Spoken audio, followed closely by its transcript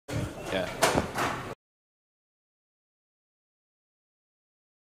Yeah.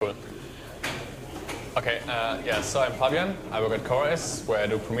 Cool. Okay, yeah, so I'm Fabian. I work at CoreOS, where I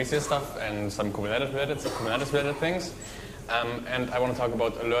do Prometheus stuff and some Kubernetes-related things. And I want to talk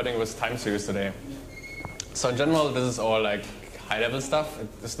about alerting with time series today. So in general, this is all like high-level stuff.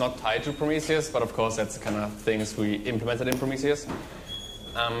 It's not tied to Prometheus, but of course that's the kind of things we implemented in Prometheus.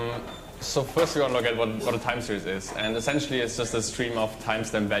 So first we want to look at what a time series is. And essentially it's just a stream of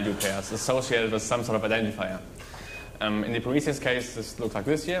timestamp value pairs associated with some sort of identifier. In the Prometheus case, this looks like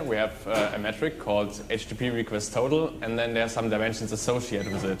this here. We have a metric called HTTP request total, and then there are some dimensions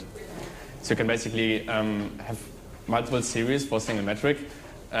associated with it. So you can basically have multiple series for a single metric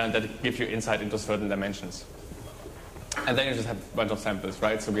that give you insight into certain dimensions. And then you just have a bunch of samples,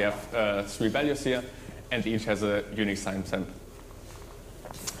 right? So we have 3 values here, and each has a unique timestamp.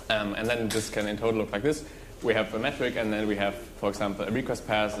 And then this can in total look like this. We have a metric, and then we have, for example, a request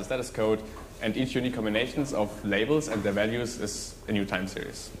path, a status code, and each unique combinations of labels and their values is a new time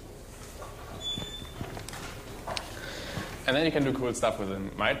series. And then you can do cool stuff with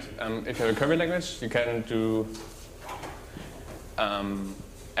them, right? If you have a query language, you can do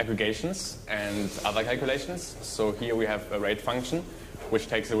aggregations and other calculations. So here we have a rate function, which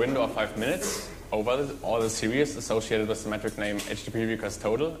takes a window of 5 minutes over all the series associated with the metric name HTTP request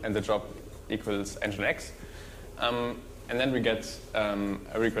total, and the job equals nginx. And then we get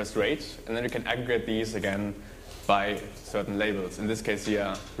a request rate, and then we can aggregate these again by certain labels. In this case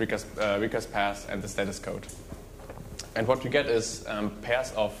here, request path and the status code. And what we get is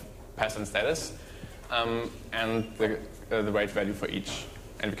pairs of path and status, and the rate value for each.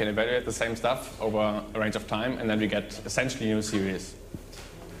 And we can evaluate the same stuff over a range of time, and then we get essentially new series.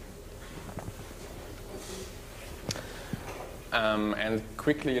 And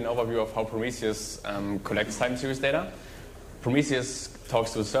quickly an overview of how Prometheus collects time series data. Prometheus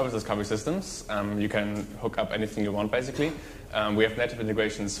talks to services discovery systems. You can hook up anything you want, basically. We have native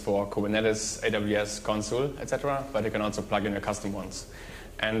integrations for Kubernetes, AWS, Consul, etc., but you can also plug in your custom ones.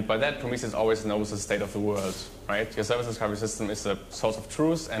 And by that, Prometheus always knows the state of the world, right? Your service discovery system is a source of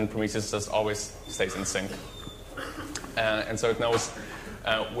truth, and Prometheus just always stays in sync. And so it knows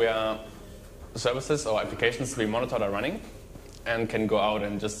where services or applications to be monitored are running, and can go out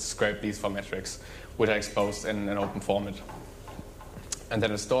and just scrape these for metrics, which are exposed in an open format. And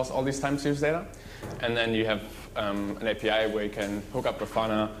then it stores all these time series data. And then you have an API where you can hook up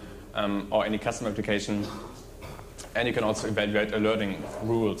Grafana or any custom application. And you can also evaluate alerting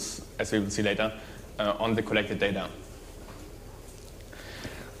rules, as we will see later, on the collected data.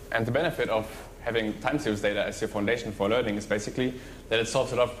 And the benefit of having time series data as your foundation for alerting is basically that it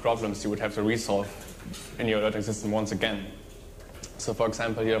solves a lot of problems you would have to resolve in your alerting system once again. So for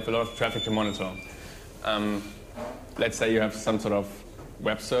example, you have a lot of traffic to monitor. Let's say you have some sort of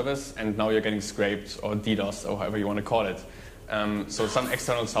web service, and now you're getting scraped or DDoS, or however you want to call it. So some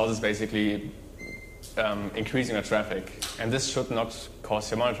external source is basically increasing your traffic. And this should not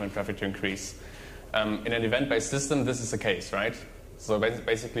cause your monitoring traffic to increase. In an event-based system, this is the case, right? So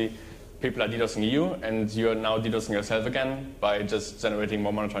basically, people are DDoSing you, and you're now DDoSing yourself again by just generating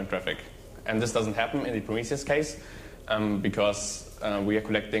more monitoring traffic. And this doesn't happen in the Prometheus case, because we are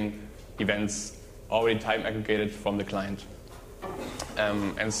collecting events already time aggregated from the client.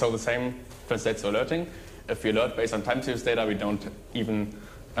 And so the same translates to alerting. If we alert based on time series data, we don't even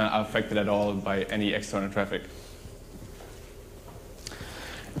are affected at all by any external traffic.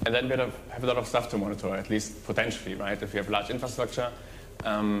 And then we have a lot of stuff to monitor, at least potentially, right? If you have large infrastructure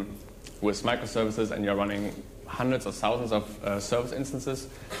with microservices and you're running hundreds or thousands of service instances,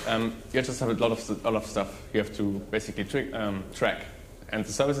 you just have a lot of stuff you have to basically track. And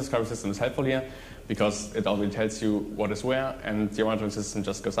the service discovery system is helpful here because it already tells you what is where, and your monitoring system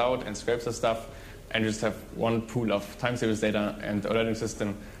just goes out and scrapes the stuff, and you just have one pool of time series data, and the alerting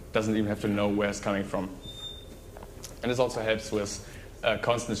system doesn't even have to know where it's coming from. And this also helps with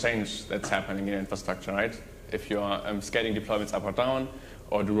constant change that's happening in infrastructure, right? If you're scaling deployments up or down,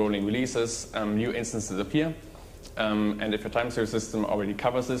 or do rolling releases, new instances appear. And if your time series system already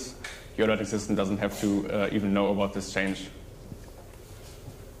covers this, your alerting system doesn't have to even know about this change.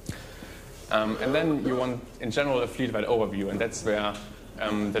 And then you want, in general, a fleet-wide overview, and that's where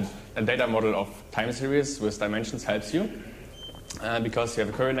a data model of time series with dimensions helps you, because you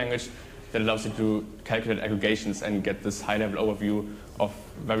have a query language that allows you to calculate aggregations and get this high-level overview of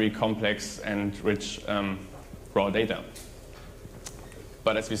very complex and rich raw data.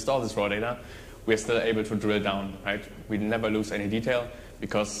 But as we store this raw data, we're still able to drill down, right? We never lose any detail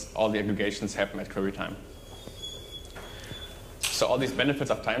because all the aggregations happen at query time. So all these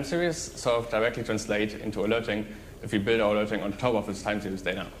benefits of time series sort of directly translate into alerting if we build our alerting on top of this time series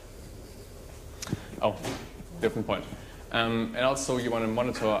data. Oh, different point. And also you want to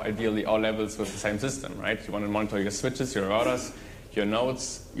monitor ideally all levels with the same system, right? You want to monitor your switches, your routers, your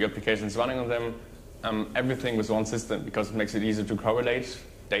nodes, your applications running on them, everything with one system, because it makes it easier to correlate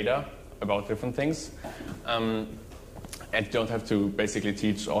data about different things. And you don't have to basically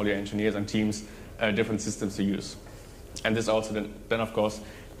teach all your engineers and teams different systems to use. And this also then of course,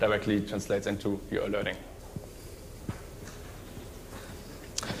 directly translates into your alerting.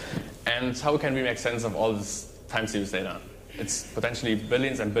 And how can we make sense of all this time series data? It's potentially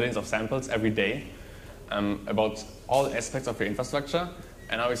billions and billions of samples every day about all aspects of your infrastructure,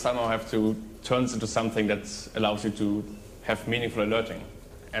 and now we somehow have to turn this into something that allows you to have meaningful alerting.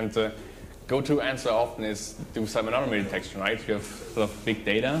 And the go-to answer often is do some anomaly detection, right? You have sort of big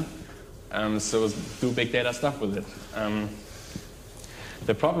data, so do big data stuff with it.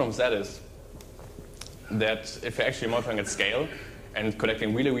 The problem with that is that if you're actually monitoring at scale and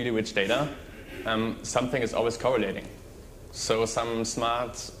collecting really, really rich data, something is always correlating. So some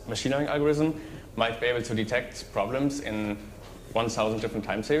smart machine learning algorithm might be able to detect problems in 1,000 different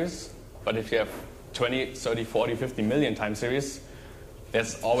time series, but if you have 20, 30, 40, 50 million time series,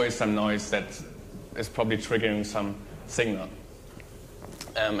 there's always some noise that is probably triggering some signal.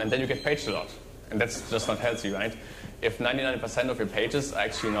 And then you get paged a lot, and that's just not healthy, right? If 99% of your pages are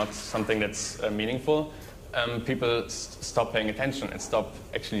actually not something that's meaningful, people stop paying attention and stop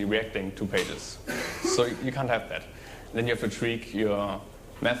actually reacting to pages. So you can't have that. Then you have to tweak your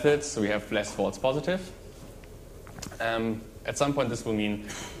methods so we have less false positive. At some point this will mean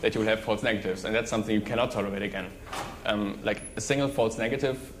that you will have false negatives, and that's something you cannot tolerate again. Like a single false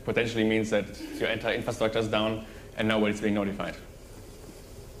negative potentially means that your entire infrastructure is down and nobody's being notified.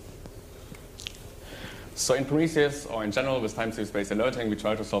 So in Prometheus, or in general with time series-based alerting, we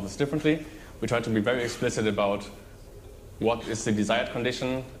try to solve this differently. We try to be very explicit about what is the desired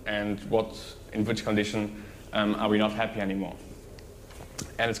condition and in which condition are we not happy anymore.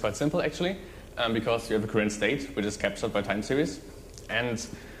 And it's quite simple actually, because you have a current state which is captured by time series, and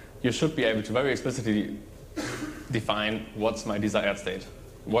you should be able to very explicitly define what's my desired state.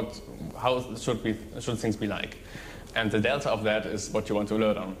 How should things be like? And the delta of that is what you want to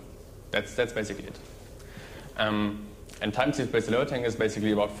alert on. That's basically it. And time series-based alerting is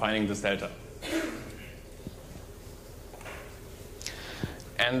basically about finding this delta.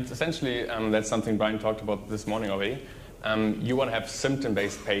 And essentially, that's something Brian talked about this morning already. You want to have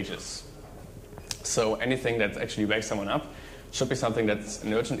symptom-based pages. So anything that actually wakes someone up should be something that's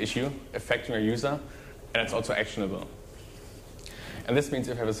an urgent issue affecting your user, and it's also actionable. And this means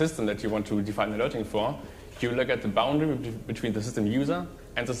if you have a system that you want to define alerting for, you look at the boundary between the system user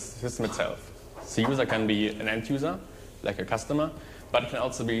and the system itself. So user can be an end user, like a customer, but it can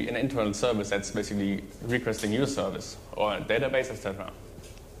also be an internal service that's basically requesting your service, or a database, etc.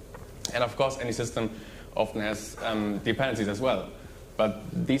 And of course, any system often has dependencies as well. But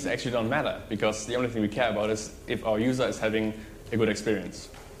these actually don't matter, because the only thing we care about is if our user is having a good experience.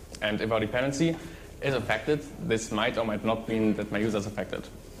 And if our dependency is affected, this might or might not mean that my user is affected.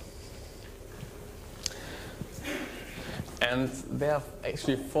 And there are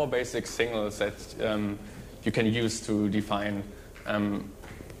actually 4 basic signals that you can use to define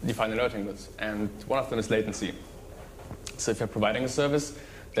alerting with. And one of them is latency. So if you're providing a service,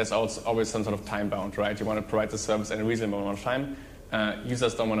 there's also always some sort of time bound, right? You want to provide the service in a reasonable amount of time.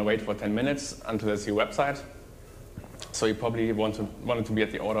 Users don't want to wait for 10 minutes until they see your website. So you probably want it to be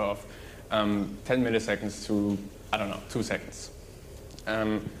at the order of 10 milliseconds to, I don't know, 2 seconds.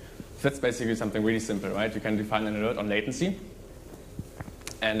 That's basically something really simple, right? You can define an alert on latency.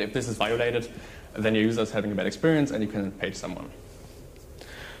 And if this is violated, then your user is having a bad experience and you can page someone.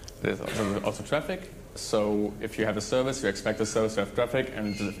 There's also traffic. So if you have a service, you expect the service to have traffic,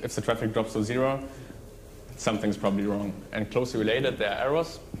 and if the traffic drops to 0, something's probably wrong. And closely related, there are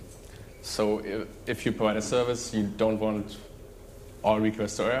errors. So if you provide a service, you don't want all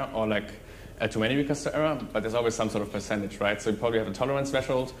requests to error, or like too many requests to error, but there's always some sort of percentage, right? So you probably have a tolerance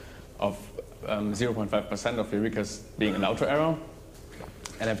threshold of 0.5% of your requests being allowed to error.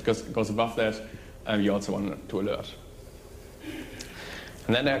 And if it goes above that, you also want to alert.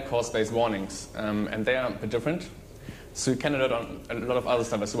 And then there are cause-based warnings, and they are a bit different. So you can alert on a lot of other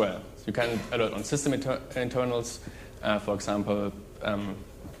stuff as well. You can alert on system internals, for example,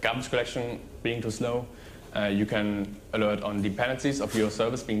 garbage collection being too slow. You can alert on dependencies of your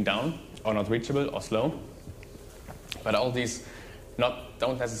service being down or not reachable or slow. But all these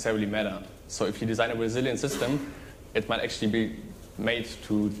don't necessarily matter. So if you design a resilient system, it might actually be made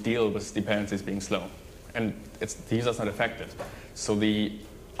to deal with dependencies being slow. And the user's not affected. So the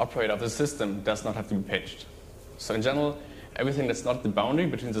operator of the system does not have to be paged. So in general, everything that's not the boundary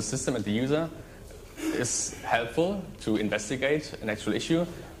between the system and the user is helpful to investigate an actual issue,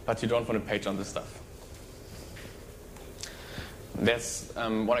 but you don't want to page on this stuff. There's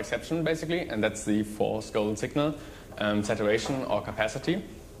one exception, basically, and that's the false golden signal, saturation or capacity.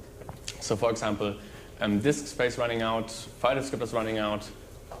 So, for example, disk space running out, file descriptors running out,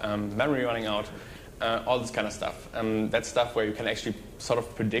 memory running out, all this kind of stuff. That's stuff where you can actually sort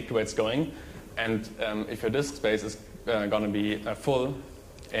of predict where it's going, and if your disk space is going to be full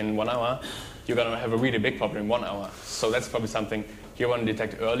in 1 hour, you're going to have a really big problem in 1 hour. So that's probably something you want to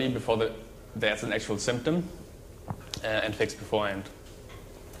detect early before there's an actual symptom, and fix beforehand.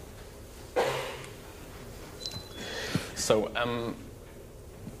 So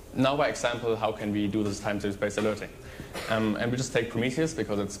now by example, how can we do this time series-based alerting? And we just take Prometheus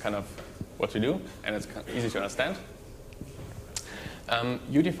because it's kind of what we do, and it's kind of easy to understand.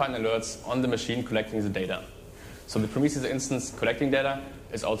 You define alerts on the machine collecting the data. So the Prometheus instance collecting data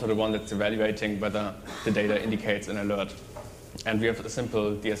is also the one that's evaluating whether the data indicates an alert. And we have a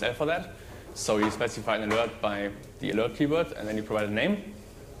simple DSL for that. So you specify an alert by the alert keyword, and then you provide a name.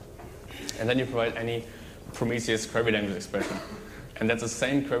 And then you provide any Prometheus query language expression. And that's the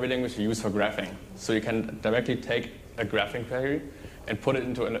same query language you use for graphing. So you can directly take a graphing query and put it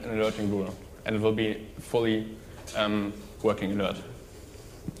into an alerting rule. And it will be fully working alert.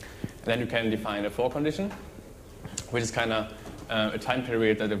 And then you can define a for condition, which is kind of a time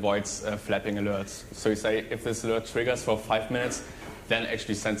period that avoids flapping alerts. So you say, if this alert triggers for 5 minutes, then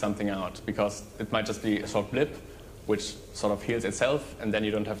actually send something out, because it might just be a short blip, which sort of heals itself, and then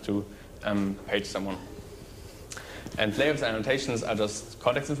you don't have to page someone. And labels and annotations are just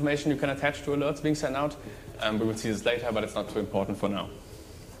context information you can attach to alerts being sent out. We will see this later, but it's not too important for now.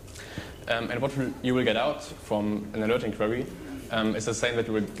 And what you will get out from an alerting query is the same that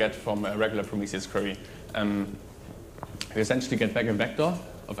you will get from a regular Prometheus query. You essentially get back a vector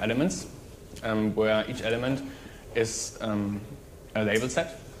of elements, where each element is a label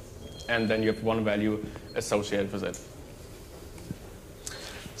set, and then you have one value associated with it.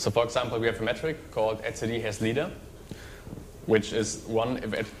 So for example, we have a metric called etcd has leader, which is 1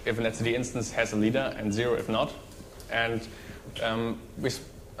 if an etcd instance has a leader, and 0 if not. And we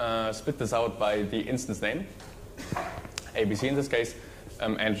split this out by the instance name, ABC in this case,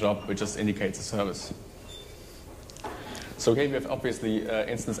 and job, which just indicates a service. So okay, we have obviously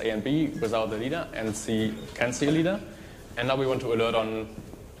instance A and B without the leader, and C can see a leader. And now we want to alert on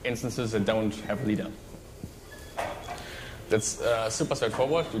instances that don't have a leader. That's super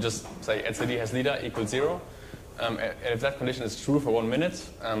straightforward. You just say etcd has leader equals 0. And if that condition is true for 1 minute,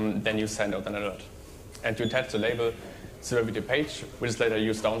 then you send out an alert. And you attach the label 0 to page, which is later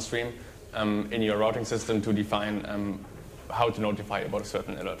used downstream in your routing system to define how to notify about a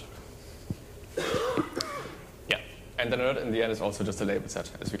certain alert. Yeah, and the alert in the end is also just a label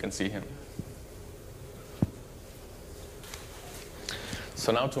set, as we can see here.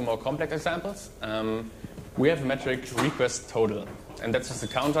 So now 2 more complex examples. We have a metric request total, and that's just a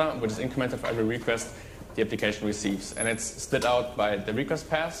counter which is incremented for every request the application receives. And it's split out by the request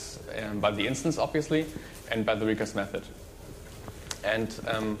path, by the instance obviously, and by the request method. And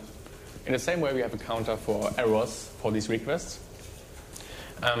in the same way we have a counter for errors for these requests,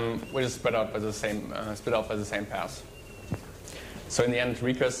 which is split out by the same path. So in the end,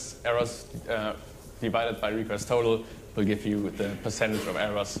 request errors divided by request total will give you the percentage of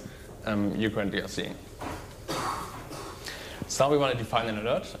errors you currently are seeing. So now we want to define an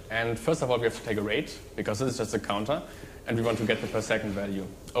alert, and first of all we have to take a rate, because this is just a counter, and we want to get the per second value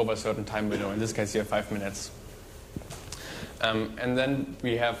over a certain time window. In this case here, 5 minutes. And then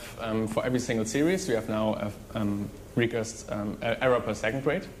we have, for every single series, we have now a request error per second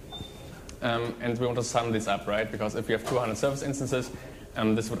rate. And we want to sum this up, right? Because if we have 200 service instances,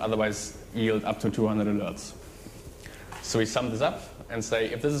 this would otherwise yield up to 200 alerts. So we sum this up and say,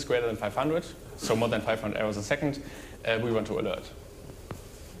 if this is greater than 500, so more than 500 errors a second, we want to alert.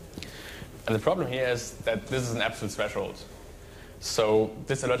 And the problem here is that this is an absolute threshold. So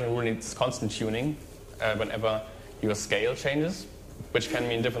this alerting rule needs constant tuning whenever your scale changes, which can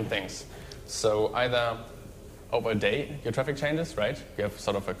mean different things. So either over a day your traffic changes, right? You have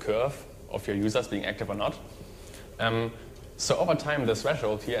sort of a curve of your users being active or not. So over time, the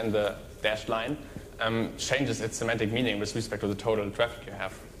threshold here in the dashed line changes its semantic meaning with respect to the total traffic you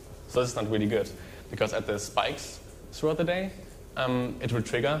have. So this is not really good, because at the spikes throughout the day, it will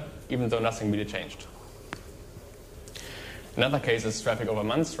trigger even though nothing really changed. Another case is traffic over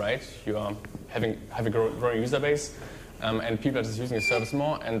months, right? You are have a growing user base, and people are just using the service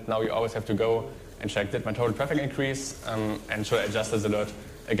more, and now you always have to go and check, did my total traffic increase, and should I adjust this alert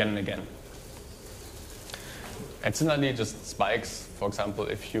again and again? And similarly, just spikes, for example,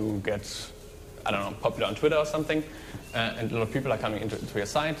 if you get I don't know, popular on Twitter or something, and a lot of people are coming into your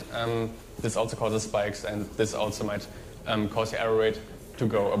site, this also causes spikes, and this also might cause your error rate to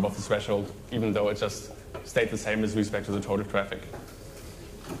go above the threshold, even though it just stayed the same with respect to the total traffic.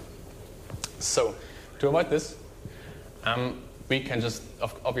 So to avoid this, we can just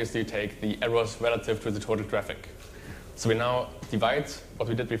obviously take the errors relative to the total traffic. So we now divide what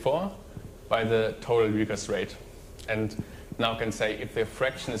we did before by the total request rate. And now can say if the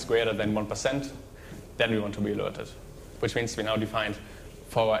fraction is greater than 1%, then we want to be alerted. Which means we now defined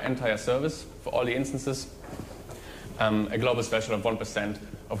for our entire service, for all the instances, a global threshold of 1%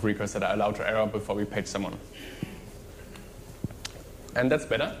 of requests that are allowed to error before we page someone. And that's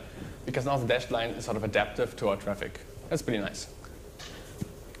better, because now the dashed line is sort of adaptive to our traffic. That's pretty nice.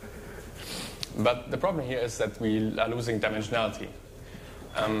 But the problem here is that we are losing dimensionality.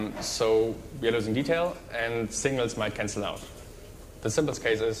 So we are losing detail, and signals might cancel out. The simplest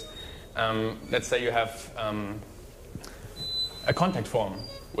case is, let's say you have a contact form,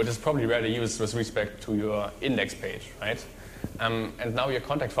 which is probably rarely used with respect to your index page, right? And now your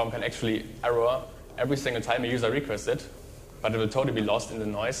contact form can actually error every single time a user requests it, but it will totally be lost in the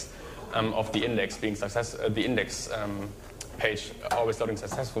noise of the index being the index page always loading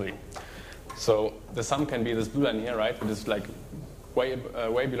successfully. So the sum can be this blue line here, right, which is like way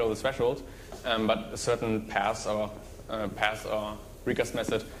below the threshold, but a certain path or request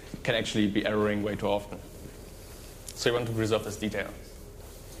method can actually be erroring way too often. So you want to preserve this detail.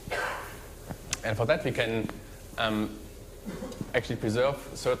 And for that we can actually preserve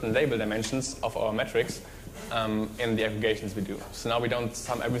certain label dimensions of our metrics in the aggregations we do. So now we don't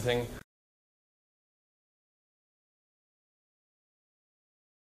sum everything.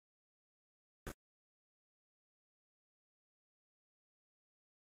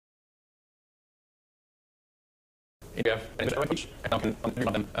 We have each, and now we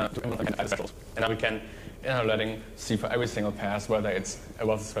can them to implement either threshold. And now we can, in our alerting, see for every single pass whether it's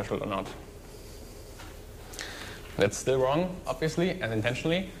above the threshold or not. That's still wrong, obviously, and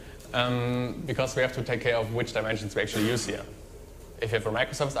intentionally, because we have to take care of which dimensions we actually use here. If you have a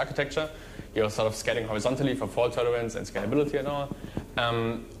microservice architecture, you're sort of scaling horizontally for fault tolerance and scalability and all.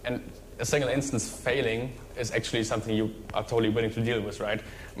 And a single instance failing is actually something you are totally willing to deal with, right?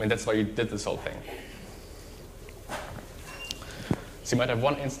 I mean, that's why you did this whole thing. So you might have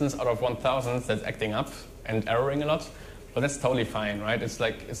one instance out of 1,000 that's acting up and erroring a lot, but that's totally fine, right? It's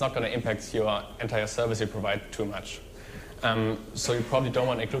not going to impact your entire service you provide too much. So you probably don't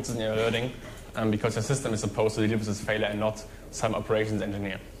want to include this in your alerting because your system is supposed to deal with this failure and not some operations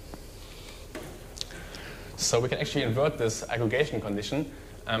engineer. So we can actually invert this aggregation condition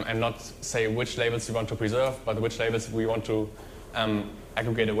and not say which labels we want to preserve, but which labels we want to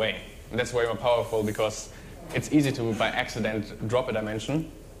aggregate away. And that's way more powerful because it's easy to, by accident, drop a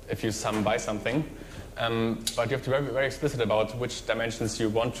dimension if you sum by something, but you have to be very, very explicit about which dimensions you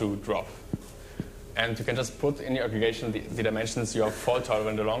want to drop. And you can just put in your aggregation the dimensions you are fault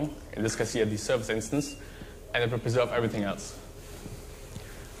tolerant along, in this case here, the service instance, and it will preserve everything else.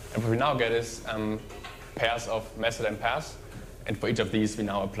 And what we now get is pairs of method and pass, and for each of these we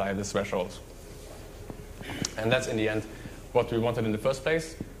now apply this threshold. And that's in the end what we wanted in the first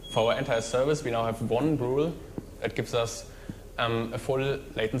place. For our entire service, we now have one rule that gives us a full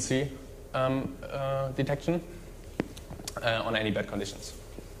latency detection on any bad conditions.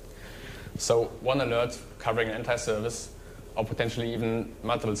 So one alert covering an entire service, or potentially even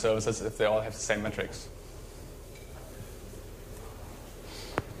multiple services if they all have the same metrics.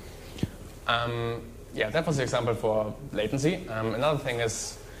 Yeah, that was the example for latency. Another thing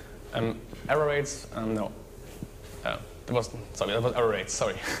is error rates. That was error rates,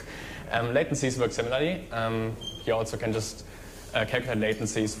 sorry. Latencies work similarly. You also can just calculate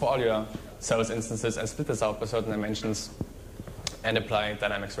latencies for all your service instances and split this out by certain dimensions and apply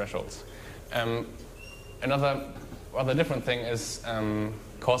dynamic thresholds. Another rather different thing is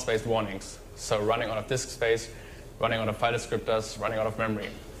course-based warnings. So running out of disk space, running out of file descriptors, running out of memory.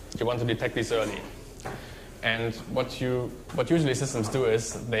 You want to detect these early. And what usually systems do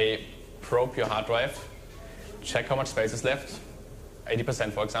is they probe your hard drive, check how much space is left,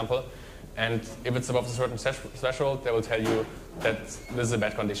 80% for example, and if it's above a certain threshold, they will tell you that this is a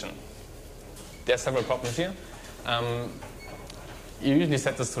bad condition. There are several problems here. You usually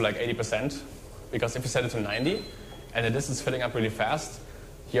set this to like 80%, because if you set it to 90, and the disk is filling up really fast,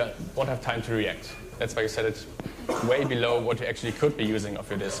 you won't have time to react. That's why you set it way below what you actually could be using of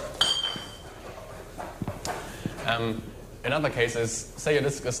your disk. Another case is, say your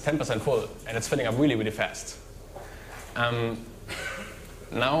disk is 10% full, and it's filling up really, really fast.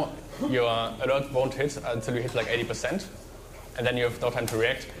 Now your alert won't hit until you hit like 80%, and then you have no time to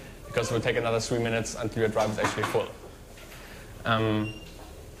react because it will take another 3 minutes until your drive is actually full.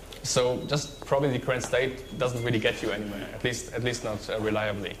 So just probably the current state doesn't really get you anywhere, at least not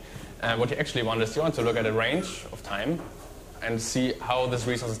reliably. What you actually want is you want to look at a range of time and see how this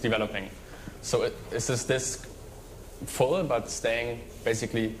resource is developing. So is this disk full but staying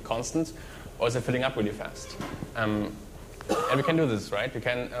basically constant, or is it filling up really fast? And we can do this, right? We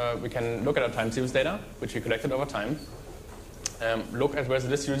can look at our time series data, which we collected over time. Look at where's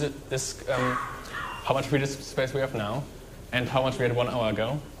the disk, how much free disk space we have now, and how much we had 1 hour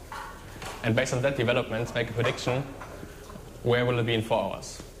ago. And based on that development, make a prediction, where will it be in 4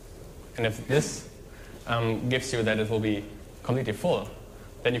 hours? And if this gives you that it will be completely full,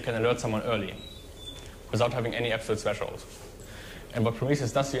 then you can alert someone early without having any absolute threshold. And what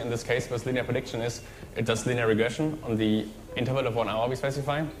Prometheus does here in this case with linear prediction is it does linear regression on the interval of 1 hour we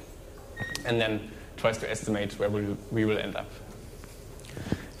specify, and then tries to estimate where we will end up.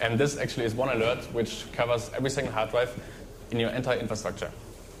 And this actually is one alert which covers every single hard drive in your entire infrastructure.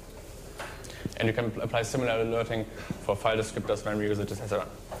 And you can apply similar alerting for file descriptors, memory usage, etc.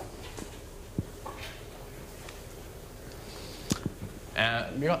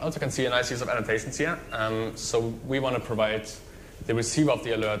 We also can see a nice use of annotations here. So we want to provide the receiver of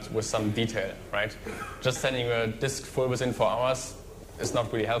the alert with some detail, right? Just sending a disk full within 4 hours is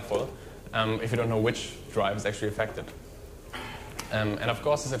not really helpful if you don't know which drive is actually affected. And of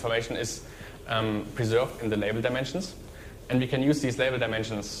course, this information is preserved in the label dimensions. And we can use these label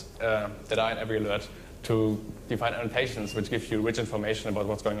dimensions that are in every alert to define annotations which give you rich information about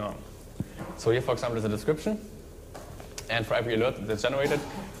what's going on. So here, for example, is a description. And for every alert that's generated,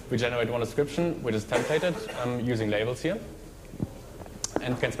 we generate one description which is templated using labels here.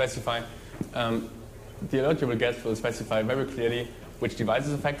 And can specify, the alert you will get will specify very clearly which device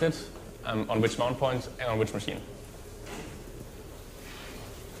is affected, on which mount point, and on which machine.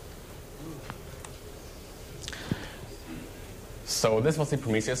 So this was the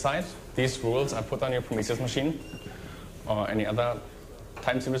Prometheus side. These rules are put on your Prometheus machine or any other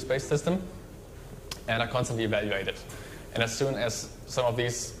time series-based system and are constantly evaluated. And as soon as some of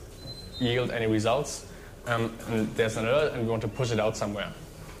these yield any results, there's an alert and we want to push it out somewhere.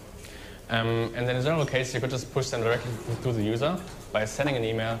 And in a general case, you could just push them directly to the user by sending an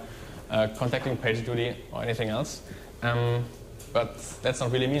email, contacting PagerDuty or anything else. But that's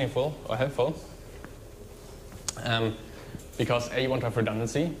not really meaningful or helpful. Because A, you want to have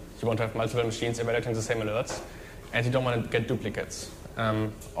redundancy, you want to have multiple machines evaluating the same alerts, and you don't want to get duplicates.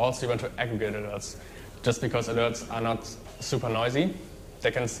 Also, you want to aggregate alerts. Just because alerts are not super noisy,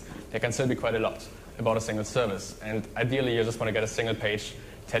 they can still be quite a lot about a single service. And ideally, you just want to get a single page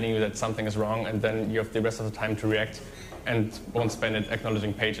telling you that something is wrong, and then you have the rest of the time to react and won't spend it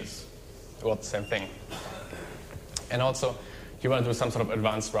acknowledging pages about the same thing. And also, you want to do some sort of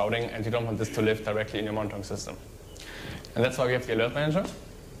advanced routing, and you don't want this to live directly in your monitoring system. And that's why we have the alert manager.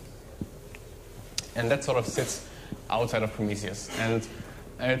 And that sort of sits outside of Prometheus. And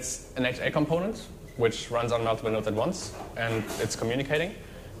it's an HA component, which runs on multiple nodes at once, and it's communicating.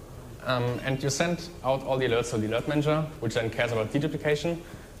 And you send out all the alerts to the alert manager, which then cares about deduplication,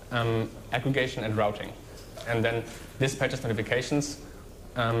 aggregation, and routing. And then dispatches notifications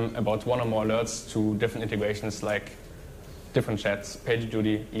about one or more alerts to different integrations like different chats,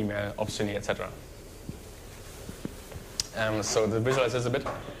 PagerDuty, email, Opsgenie, etc. So to visualize this a bit,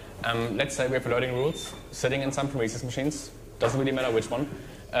 let's say we have alerting rules sitting in some Prometheus machines. Doesn't really matter which one,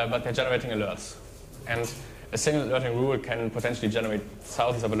 but they're generating alerts. And a single alerting rule can potentially generate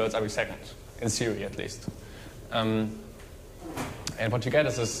thousands of alerts every second, in theory at least. And what you get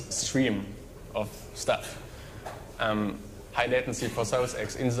is this stream of stuff. High latency for service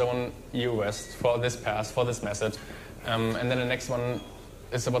X, in zone EU West, for this pass, for this method. And then the next one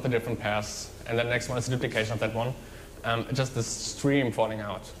is about the different paths. And then the next one is a duplication of that one. Just this stream falling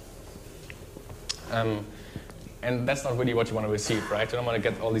out. And that's not really what you want to receive, right? You don't want to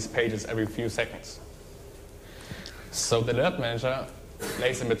get all these pages every few seconds. So the alert manager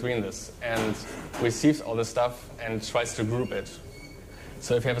lays in between this and receives all this stuff and tries to group it.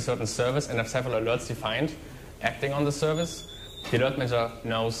 So if you have a certain service and have several alerts defined acting on the service, the alert manager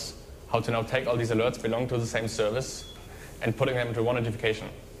knows how to now take all these alerts belonging to the same service and putting them into one notification.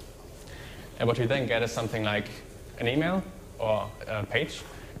 And what you then get is something like an email or a page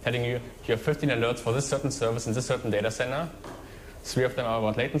telling you you have 15 alerts for this certain service in this certain data center. 3 of them are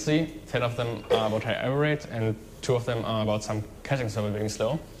about latency, 10 of them are about high error rate, and 2 of them are about some caching server being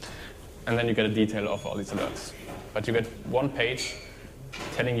slow. And then you get a detail of all these alerts. But you get one page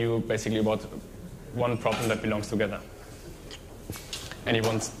telling you basically about one problem that belongs together. And you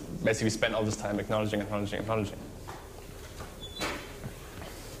won't basically spend all this time acknowledging.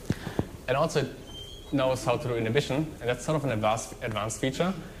 And also it knows how to do inhibition, and that's sort of an advanced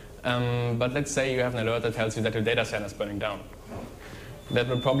feature. But let's say you have an alert that tells you that your data center is burning down. That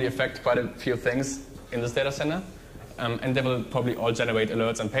will probably affect quite a few things in this data center, and they will probably all generate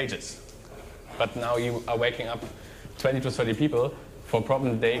alerts and pages. But now you are waking up 20 to 30 people for a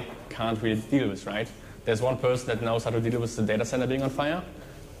problem they can't really deal with, right? There's one person that knows how to deal with the data center being on fire,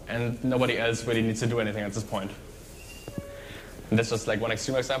 and nobody else really needs to do anything at this point. And that's just like one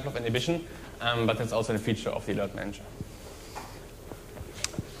extreme example of inhibition, but that's also a feature of the alert manager.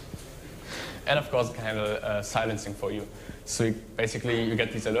 And of course, it can handle silencing for you. So basically, you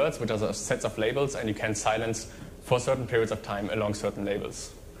get these alerts, which are sets of labels, and you can silence for certain periods of time along certain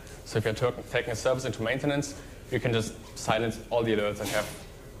labels. So if you're taking a service into maintenance, you can just silence all the alerts and have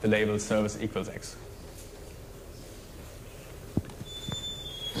the label service equals X.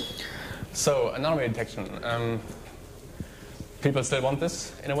 So anomaly detection. People still want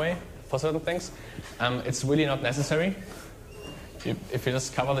this in a way for certain things. It's really not necessary. If you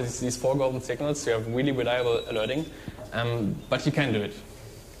just cover these 4 golden signals, you have really reliable alerting, but you can do it.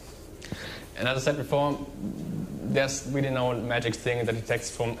 And as I said before, there's really no magic thing that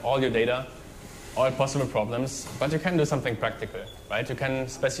detects from all your data all possible problems, but you can do something practical, right? You can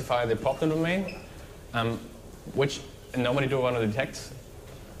specify the problem domain, which normally do want to detect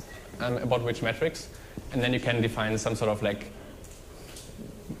about which metrics, and then you can define some sort of like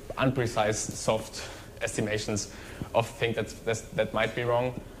unprecise soft estimations of things that might be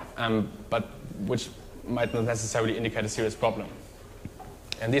wrong, but which might not necessarily indicate a serious problem.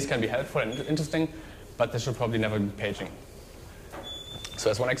 And these can be helpful and interesting, but they should probably never be paging. So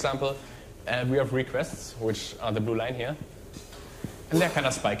as one example, we have requests, which are the blue line here, and they're kind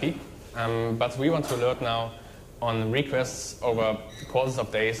of spiky, but we want to alert now on requests over courses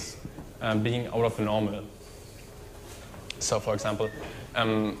of days being out of the normal. So for example,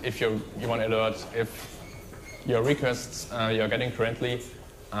 if you want to alert if your requests you're getting currently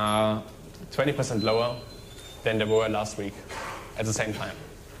are 20% lower than they were last week at the same time.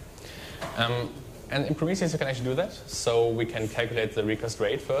 And in Prometheus you can actually do that. So we can calculate the request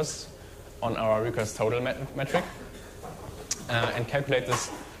rate first on our request total metric and calculate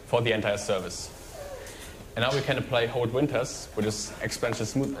this for the entire service. And now we can apply hold winters, which is an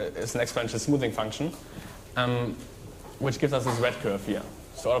exponential smoothing function, which gives us this red curve here.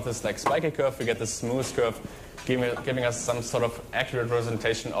 So out of this like spiky curve, we get this smooth curve, giving us some sort of accurate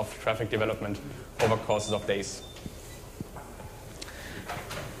representation of traffic development over courses of days.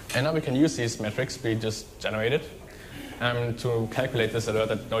 And now we can use these metrics we just generated to calculate this alert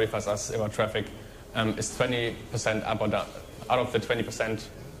that notifies us if our traffic is 20% up or down, out of the 20%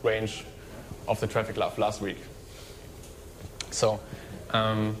 range of the traffic last week. So,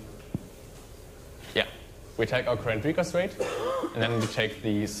 yeah, we take our current request rate, and then we take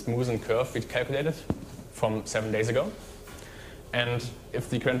the smoothened curve we calculated from 7 days ago. And if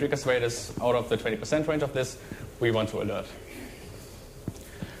the current request rate is out of the 20% range of this, we want to alert.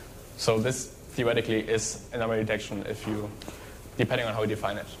 So this theoretically is anomaly detection depending on how you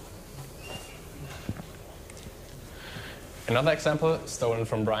define it. Another example stolen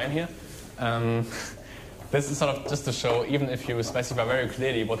from Brian here. This is sort of just to show, even if you specify very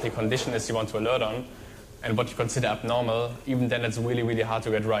clearly what the condition is you want to alert on and what you consider abnormal, even then it's really, really hard to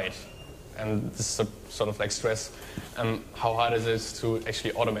get right. And this sort of like stress how hard it is to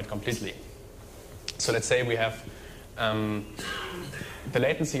actually automate completely. So let's say we have the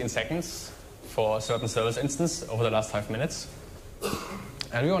latency in seconds for a certain service instance over the last 5 minutes.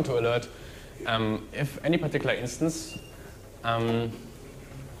 And we want to alert if any particular instance has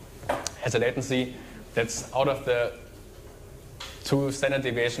a latency that's out of the 2 standard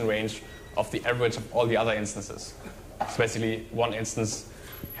deviation range of the average of all the other instances. So basically, one instance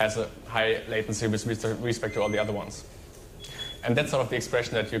has a high latency with respect to all the other ones. And that's sort of the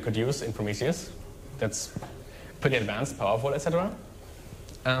expression that you could use in Prometheus. That's pretty advanced, powerful, etc.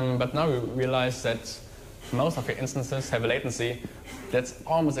 But now we realize that most of your instances have a latency that's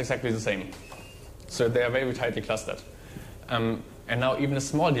almost exactly the same. So they are very tightly clustered. And now even a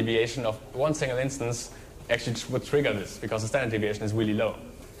small deviation of one single instance actually would trigger this, because the standard deviation is really low.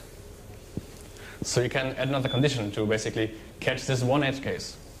 So you can add another condition to basically catch this one edge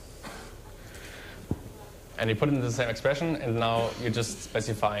case. And you put it into the same expression, and now you just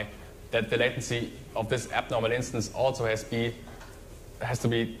specify that the latency of this abnormal instance also has to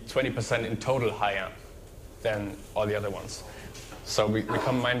be 20% in total higher than all the other ones. So we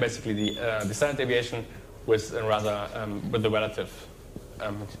combine basically the standard deviation with with the relative.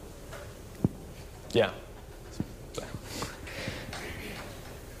 Yeah.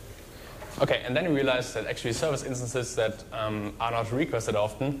 Okay, and then we realized that actually service instances that are not requested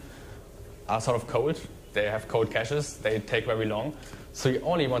often are sort of cold. They have cold caches. They take very long. So you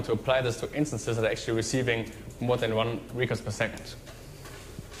only want to apply this to instances that are actually receiving more than 1 request per second.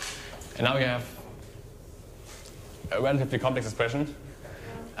 And now you have a relatively complex expression,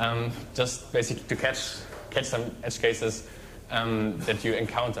 just basically to catch some edge cases that you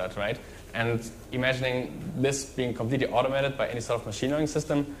encountered, right? And imagining this being completely automated by any sort of machine learning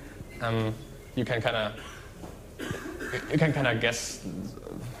system, you can kind of guess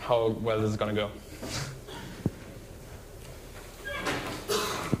how well this is going to go.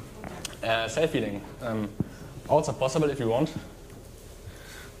 Self-healing, also possible if you want.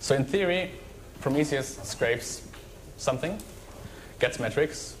 So in theory, Prometheus scrapes something, gets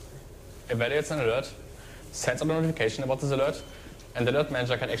metrics, evaluates an alert, sends out a notification about this alert, and the alert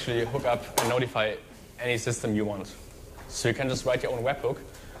manager can actually hook up and notify any system you want. So you can just write your own webhook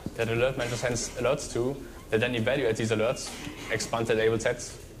that the alert manager sends alerts to, that then evaluates these alerts, expands the label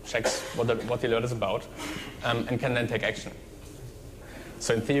sets, checks what the alert is about, and can then take action.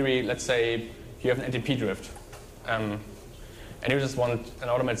 So in theory, let's say you have an NTP drift, and you just want an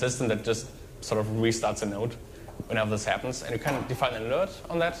automated system that just sort of restarts a node whenever this happens, and you can define an alert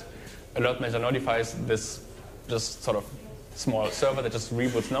on that. Alert manager notifies this just sort of small server that just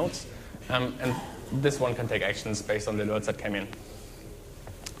reboots nodes, and this one can take actions based on the alerts that came in.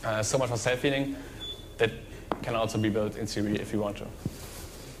 So much for self-healing. That can also be built in theory if you want to.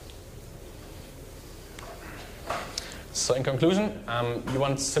 So in conclusion, you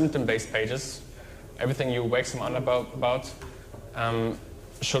want symptom-based pages. Everything you wake someone up about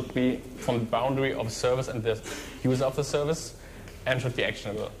should be from the boundary of a service and the user of the service, and should be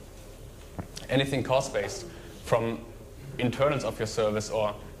actionable. Anything cost-based from internals of your service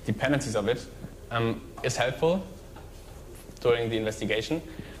or dependencies of it is helpful during the investigation,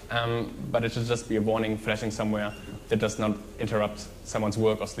 but it should just be a warning flashing somewhere that does not interrupt someone's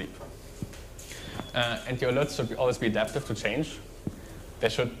work or sleep. And your alerts should always be adaptive to change. They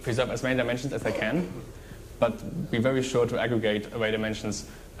should preserve as many dimensions as they can, but be very sure to aggregate array dimensions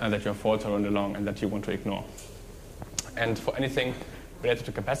that you're fault-tolerant along and that you want to ignore. And for anything related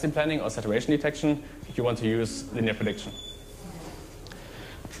to capacity planning or saturation detection, you want to use linear prediction.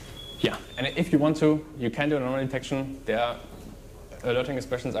 Yeah, and if you want to, you can do anomaly detection. Their alerting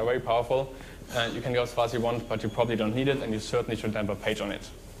expressions are very powerful. You can go as far as you want, but you probably don't need it, and you certainly should have a page on it.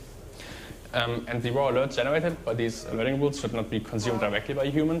 And the raw alerts generated by these alerting rules should not be consumed directly by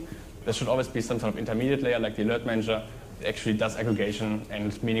a human. There should always be some sort of intermediate layer, like the alert manager, that actually does aggregation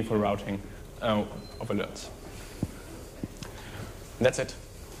and meaningful routing of alerts. And that's it.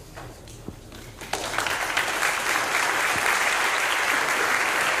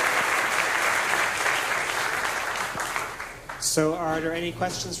 So are there any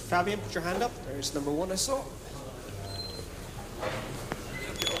questions for Fabian? Put your hand up. There's number one I saw.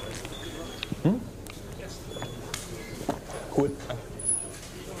 Yes. Cool.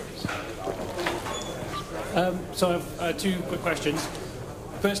 So I have two quick questions.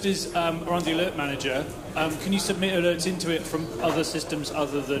 First is around the alert manager. Can you submit alerts into it from other systems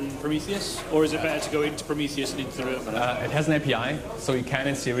other than Prometheus? Or is it better to go into Prometheus and into the alert manager? It has an API, so you can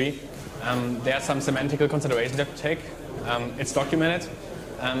in theory. There are some semantical considerations you have to take. It's documented.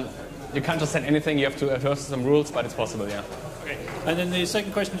 You can't just send anything. You have to adhere to some rules, but it's possible, yeah. Okay. And then the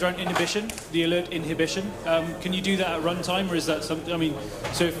second question is around inhibition, the alert inhibition. Can you do that at runtime, or is that something? I mean,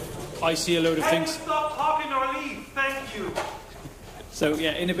 so if I see a load of things. Can you stop talking or leave? Thank you. So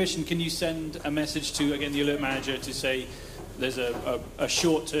yeah, inhibition. Can you send a message to again the alert manager to say there's a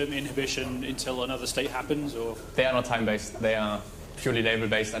short-term inhibition until another state happens, or? They are not time-based. They are purely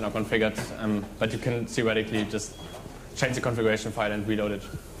label-based and are configured. But you can theoretically just change the configuration file and reload it.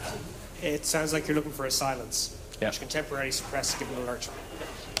 It sounds like you're looking for a silence, yeah, which can temporarily suppress given an alert.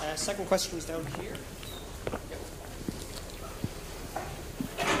 Second question is down here.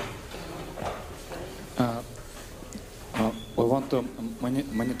 We want to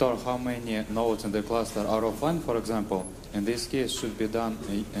monitor how many nodes in the cluster are offline, for example. In this case, should be done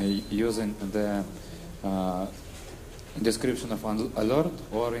using the description of an alert,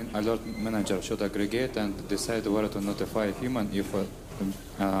 or in alert manager should aggregate and decide where to notify a human if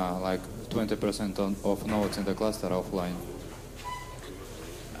like 20% of nodes in the cluster are offline.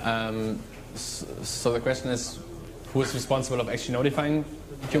 So the question is, who is responsible of actually notifying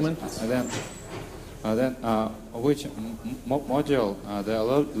human? And then which module, the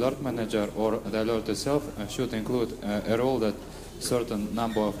alert manager or the alert itself, should include a rule that certain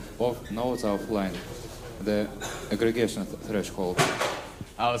number of nodes are offline, the aggregation threshold.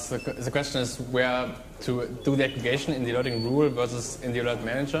 So the question is where to do the aggregation in the alerting rule versus in the alert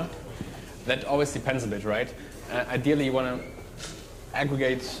manager. That always depends a bit, right? Ideally, you want to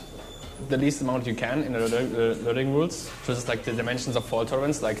aggregate the least amount you can in the loading rules, which is like the dimensions of fault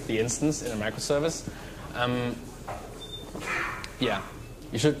tolerance, like the instance in a microservice. Yeah,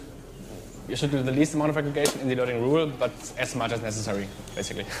 you should do the least amount of aggregation in the loading rule, but as much as necessary,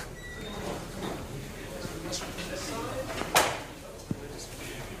 basically.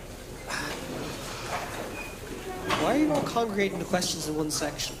 Why are you all congregating the questions in one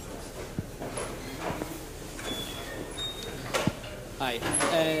section? Hi.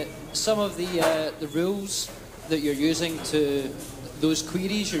 Some of the rules that you're using those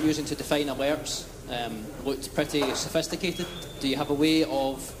queries you're using to define alerts looked pretty sophisticated. Do you have a way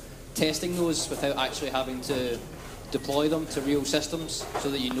of testing those without actually having to deploy them to real systems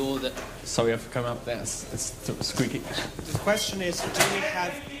so that you know that... Sorry, I've come up there. It's too squeaky. The question is,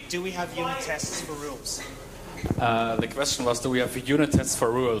 do we have unit tests for rules? The question was, do we have unit tests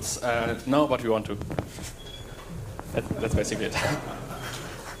for rules? No, but we want to. That's basically it.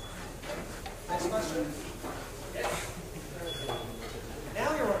 Next question.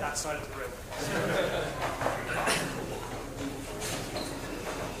 Now you're on that side of the room.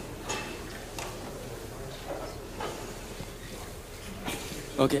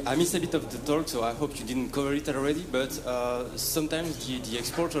 Okay, I missed a bit of the talk, so I hope you didn't cover it already, but sometimes the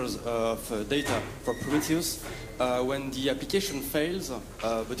exporters of data for Prometheus, when the application fails,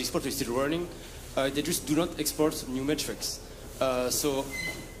 but the exporter is still running, they just do not export new metrics. So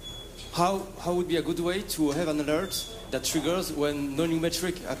how would be a good way to have an alert that triggers when no new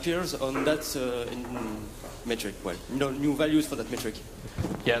metric appears on that metric? Well, no new values for that metric.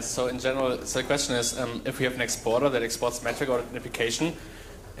 Yes, so in general, so the question is, if we have an exporter that exports metric or an application,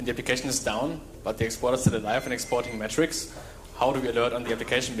 and the application is down, but the exporter is still alive and exporting metrics, how do we alert on the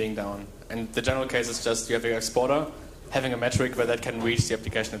application being down? And the general case is just you have your exporter having a metric where that can reach the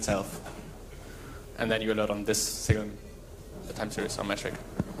application itself. And then you alert on this single time series or metric.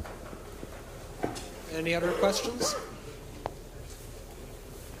 Any other questions?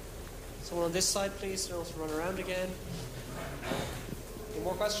 Someone on this side, please. Don't have to run around again. Any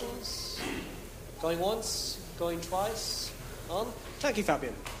more questions? Going once? Going twice? On? Thank you,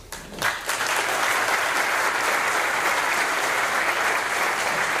 Fabian.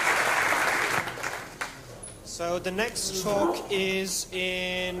 So the next talk is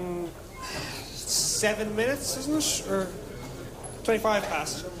in 7 minutes, isn't it? Or 25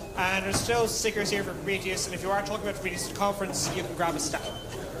 past. And there's still stickers here for Prometheus, and if you are talking about Prometheus at the conference, you can grab a stack.